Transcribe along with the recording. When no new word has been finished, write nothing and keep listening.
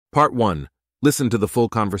Part 1. Listen to the full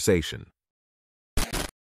conversation.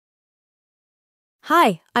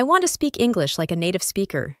 Hi, I want to speak English like a native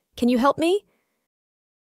speaker. Can you help me?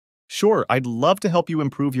 Sure, I'd love to help you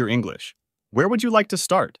improve your English. Where would you like to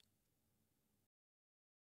start?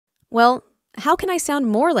 Well, how can I sound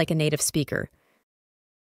more like a native speaker?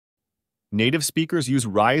 Native speakers use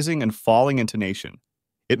rising and falling intonation.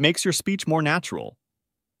 It makes your speech more natural.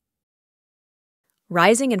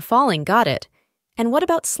 Rising and falling, got it. And what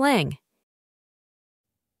about slang?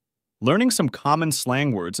 Learning some common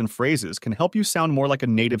slang words and phrases can help you sound more like a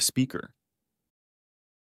native speaker.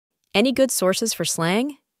 Any good sources for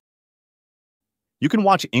slang? You can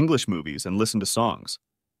watch English movies and listen to songs.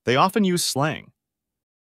 They often use slang.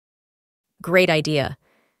 Great idea.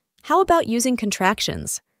 How about using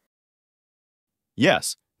contractions?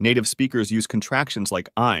 Yes, native speakers use contractions like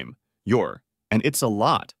I'm, you're, and it's a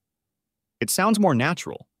lot. It sounds more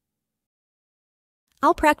natural.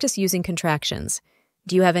 I'll practice using contractions.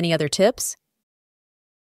 Do you have any other tips?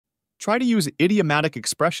 Try to use idiomatic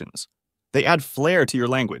expressions. They add flair to your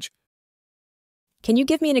language. Can you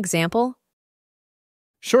give me an example?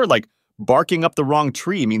 Sure, like barking up the wrong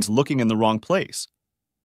tree means looking in the wrong place.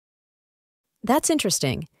 That's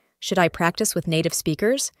interesting. Should I practice with native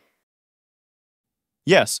speakers?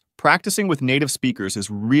 Yes, practicing with native speakers is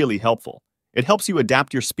really helpful. It helps you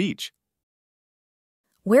adapt your speech.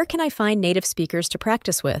 Where can I find native speakers to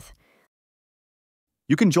practice with?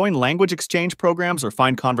 You can join language exchange programs or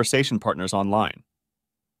find conversation partners online.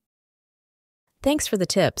 Thanks for the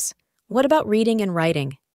tips. What about reading and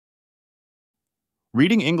writing?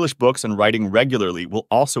 Reading English books and writing regularly will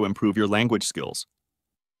also improve your language skills.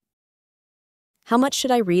 How much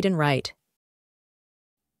should I read and write?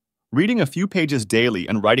 Reading a few pages daily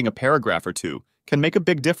and writing a paragraph or two can make a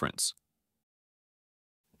big difference.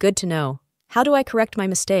 Good to know. How do I correct my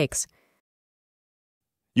mistakes?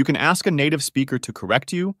 You can ask a native speaker to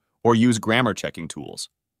correct you or use grammar checking tools.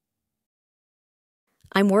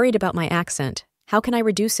 I'm worried about my accent. How can I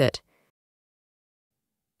reduce it?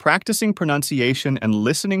 Practicing pronunciation and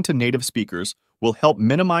listening to native speakers will help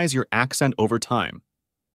minimize your accent over time.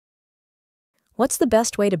 What's the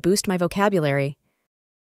best way to boost my vocabulary?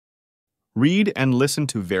 Read and listen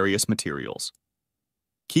to various materials.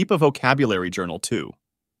 Keep a vocabulary journal too.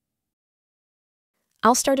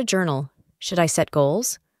 I'll start a journal. Should I set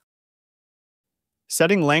goals?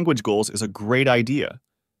 Setting language goals is a great idea.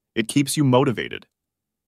 It keeps you motivated.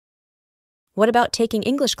 What about taking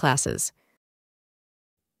English classes?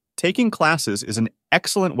 Taking classes is an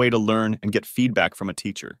excellent way to learn and get feedback from a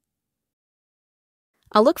teacher.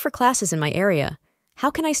 I'll look for classes in my area. How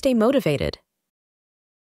can I stay motivated?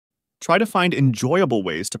 Try to find enjoyable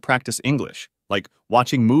ways to practice English, like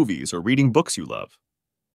watching movies or reading books you love.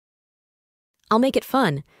 I'll make it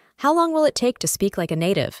fun. How long will it take to speak like a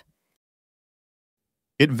native?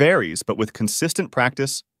 It varies, but with consistent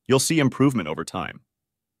practice, you'll see improvement over time.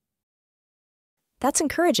 That's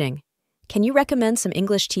encouraging. Can you recommend some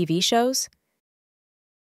English TV shows?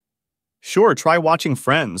 Sure, try watching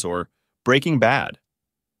Friends or Breaking Bad.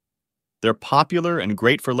 They're popular and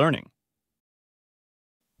great for learning.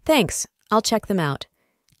 Thanks. I'll check them out.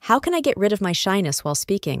 How can I get rid of my shyness while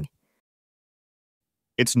speaking?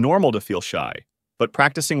 It's normal to feel shy, but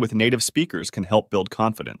practicing with native speakers can help build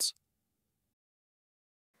confidence.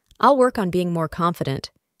 I'll work on being more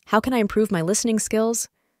confident. How can I improve my listening skills?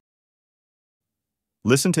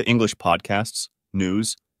 Listen to English podcasts,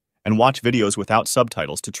 news, and watch videos without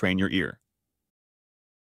subtitles to train your ear.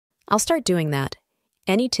 I'll start doing that.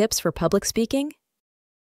 Any tips for public speaking?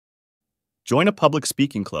 Join a public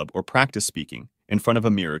speaking club or practice speaking in front of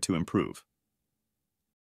a mirror to improve.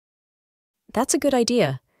 That's a good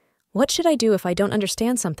idea. What should I do if I don't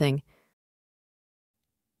understand something?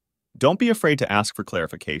 Don't be afraid to ask for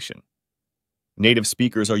clarification. Native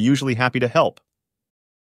speakers are usually happy to help.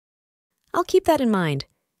 I'll keep that in mind.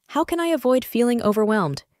 How can I avoid feeling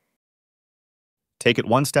overwhelmed? Take it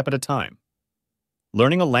one step at a time.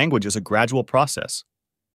 Learning a language is a gradual process.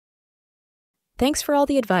 Thanks for all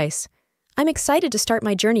the advice. I'm excited to start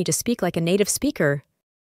my journey to speak like a native speaker.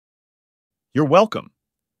 You're welcome.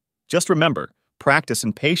 Just remember, practice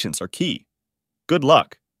and patience are key. Good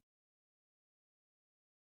luck.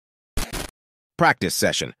 Practice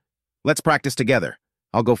session. Let's practice together.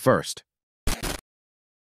 I'll go first.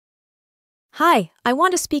 Hi, I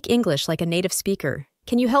want to speak English like a native speaker.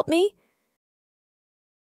 Can you help me?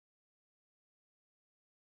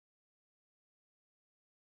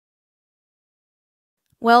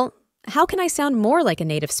 Well, how can I sound more like a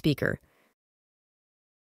native speaker?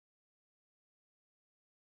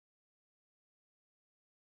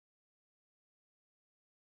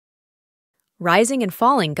 Rising and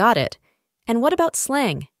falling, got it. And what about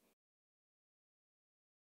slang?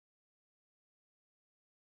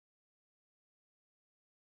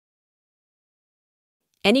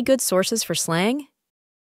 Any good sources for slang?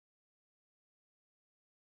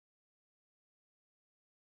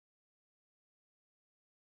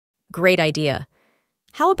 Great idea.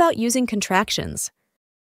 How about using contractions?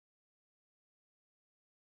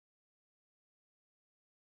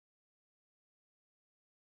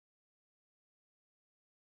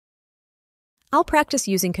 I'll practice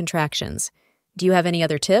using contractions. Do you have any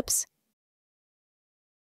other tips?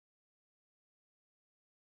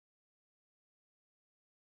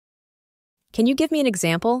 Can you give me an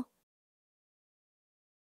example?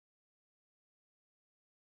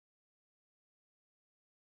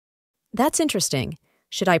 That's interesting.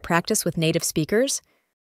 Should I practice with native speakers?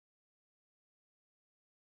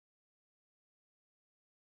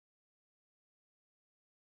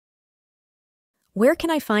 Where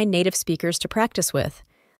can I find native speakers to practice with?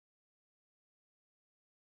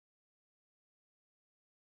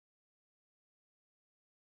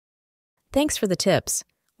 Thanks for the tips.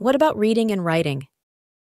 What about reading and writing?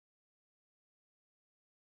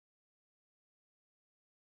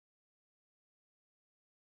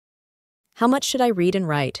 How much should I read and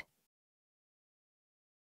write?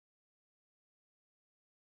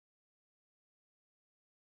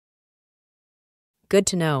 Good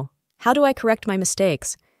to know. How do I correct my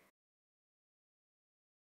mistakes?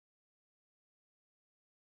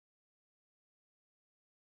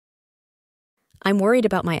 I'm worried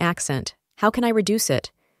about my accent. How can I reduce it?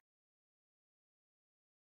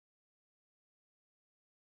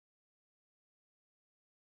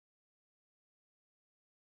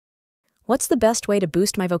 What's the best way to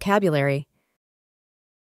boost my vocabulary?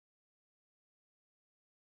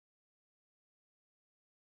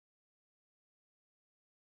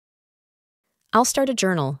 I'll start a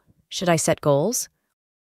journal. Should I set goals?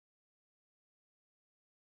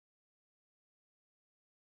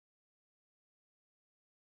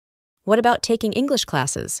 What about taking English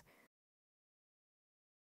classes?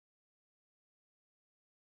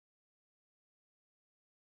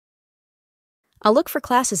 I'll look for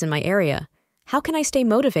classes in my area. How can I stay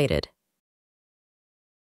motivated?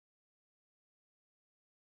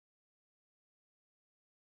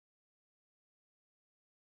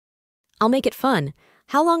 I'll make it fun.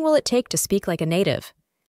 How long will it take to speak like a native?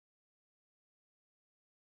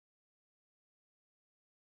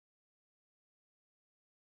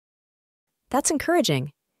 That's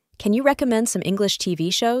encouraging. Can you recommend some English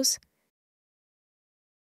TV shows?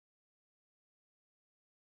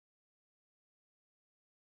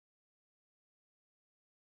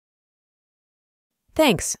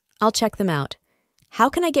 Thanks. I'll check them out. How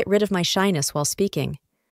can I get rid of my shyness while speaking?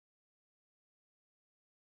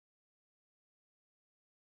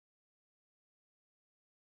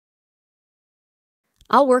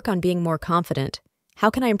 I'll work on being more confident. How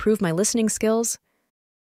can I improve my listening skills?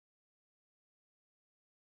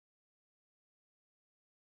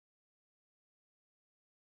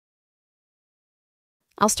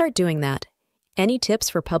 I'll start doing that. Any tips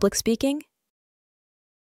for public speaking?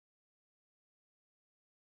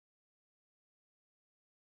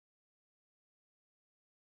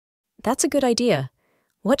 That's a good idea.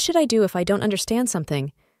 What should I do if I don't understand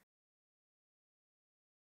something?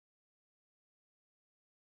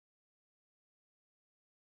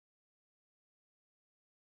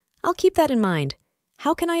 I'll keep that in mind.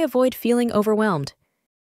 How can I avoid feeling overwhelmed?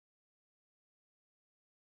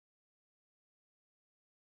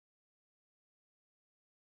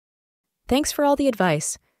 Thanks for all the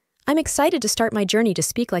advice. I'm excited to start my journey to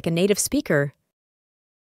speak like a native speaker.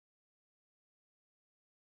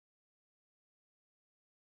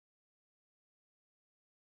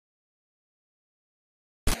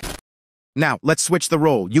 Now, let's switch the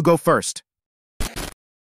role. You go first.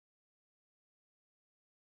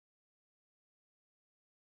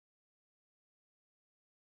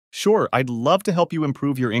 Sure, I'd love to help you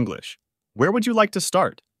improve your English. Where would you like to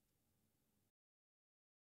start?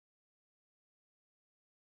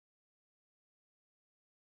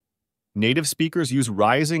 Native speakers use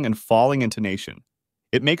rising and falling intonation.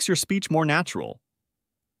 It makes your speech more natural.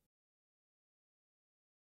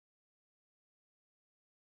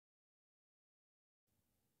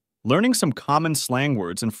 Learning some common slang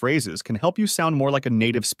words and phrases can help you sound more like a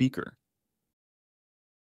native speaker.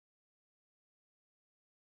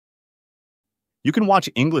 You can watch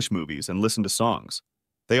English movies and listen to songs.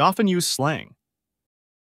 They often use slang.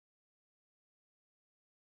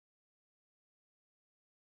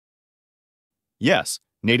 Yes,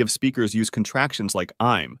 native speakers use contractions like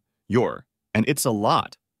I'm, your, and it's a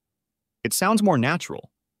lot. It sounds more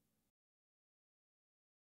natural.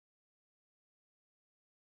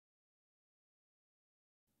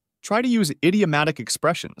 Try to use idiomatic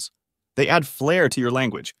expressions. They add flair to your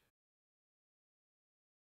language.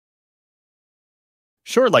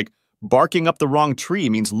 Sure, like barking up the wrong tree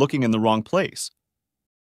means looking in the wrong place.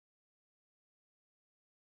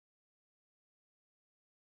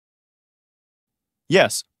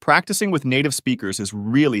 Yes, practicing with native speakers is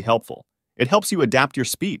really helpful. It helps you adapt your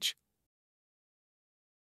speech.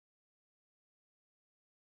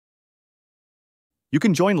 You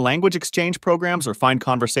can join language exchange programs or find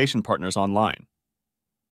conversation partners online.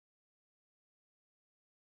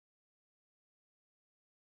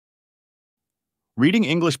 Reading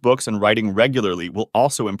English books and writing regularly will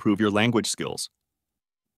also improve your language skills.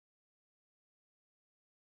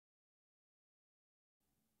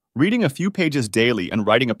 Reading a few pages daily and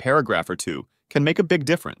writing a paragraph or two can make a big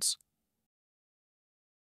difference.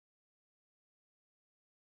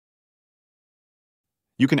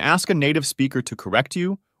 You can ask a native speaker to correct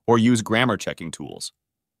you or use grammar checking tools.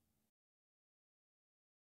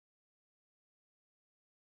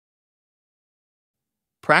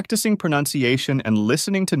 Practicing pronunciation and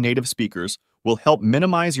listening to native speakers will help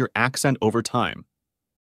minimize your accent over time.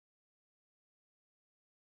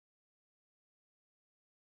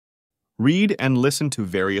 Read and listen to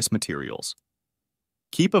various materials.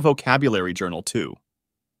 Keep a vocabulary journal too.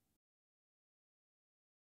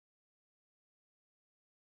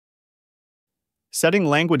 Setting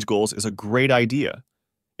language goals is a great idea.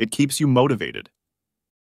 It keeps you motivated.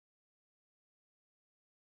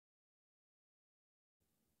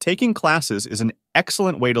 Taking classes is an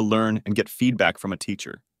excellent way to learn and get feedback from a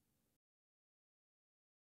teacher.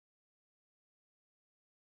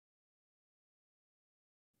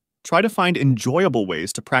 Try to find enjoyable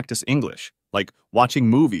ways to practice English, like watching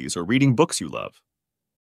movies or reading books you love.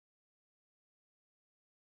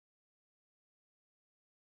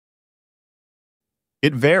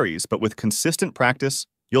 It varies, but with consistent practice,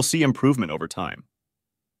 you'll see improvement over time.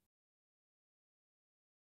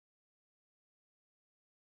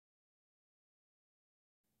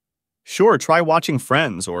 Sure, try watching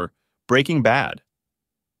Friends or Breaking Bad.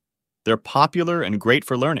 They're popular and great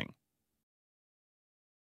for learning.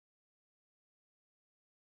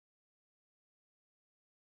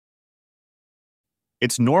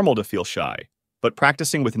 It's normal to feel shy, but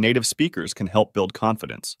practicing with native speakers can help build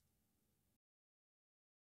confidence.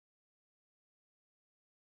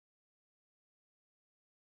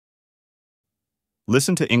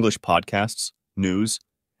 Listen to English podcasts, news,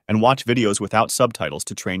 and watch videos without subtitles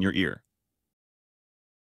to train your ear.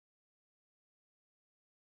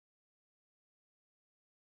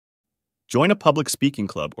 Join a public speaking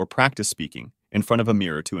club or practice speaking in front of a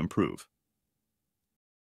mirror to improve.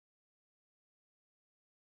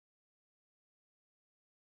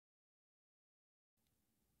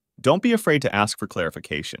 Don't be afraid to ask for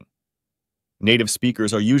clarification. Native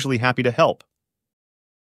speakers are usually happy to help.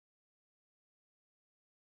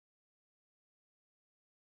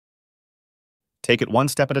 Take it one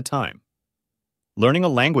step at a time. Learning a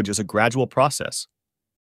language is a gradual process.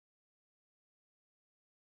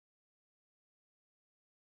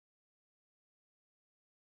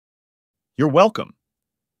 You're welcome.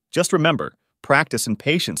 Just remember, practice and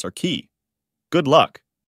patience are key. Good luck.